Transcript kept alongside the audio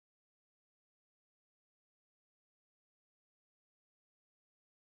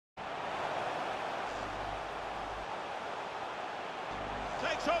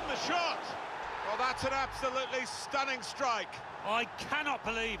the shot. Well, that's an absolutely stunning strike. I cannot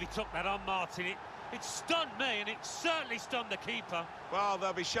believe he took that on, Martin. It stunned me, and it certainly stunned the keeper. Well,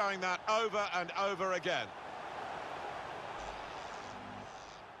 they'll be showing that over and over again.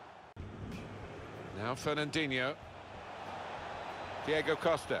 Now Fernandinho. Diego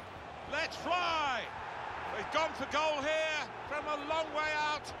Costa. Let's fly! He's gone for goal here from a long way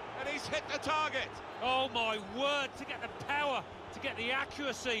out, and he's hit the target. Oh, my word, to get the power, to get the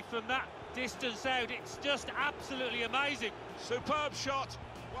accuracy from that distance out, it's just absolutely amazing. Superb shot.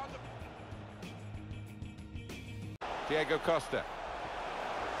 Diego Costa.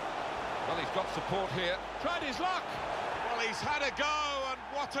 Well, he's got support here. Tried his luck. Well, he's had a go, and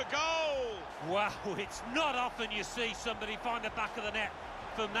what a goal! Wow, it's not often you see somebody find the back of the net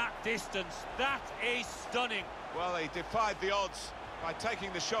from that distance. That is stunning. Well, he defied the odds by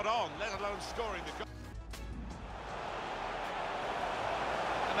taking the shot on, let alone scoring the goal.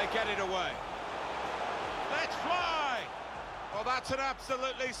 And they get it away. Let's fly! Well, that's an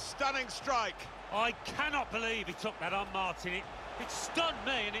absolutely stunning strike. I cannot believe he took that on, Martin. It stunned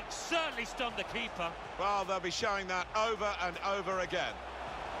me, and it certainly stunned the keeper. Well, they'll be showing that over and over again.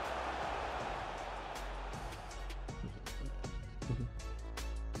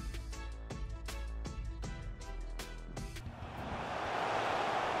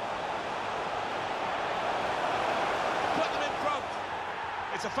 Put them in front.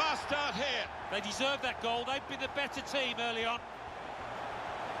 It's a fast start here. They deserve that goal. They've been the better team early on.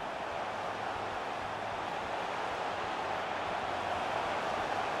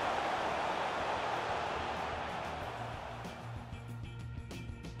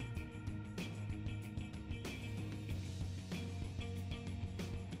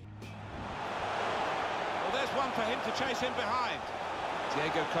 There's one for him to chase in behind.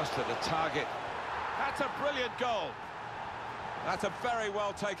 Diego Costa, the target. That's a brilliant goal. That's a very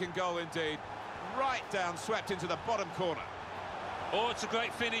well-taken goal indeed. Right down, swept into the bottom corner. Oh, it's a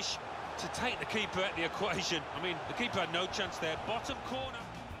great finish to take the keeper out of the equation. I mean, the keeper had no chance there. Bottom corner.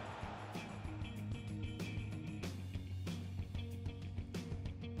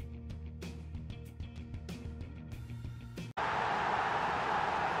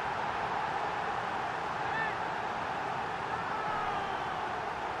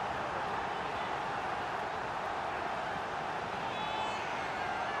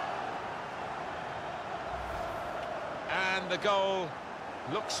 And the goal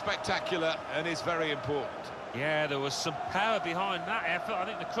looks spectacular and is very important. Yeah, there was some power behind that effort. I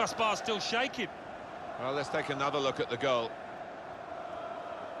think the crossbar's still shaking. Well, let's take another look at the goal.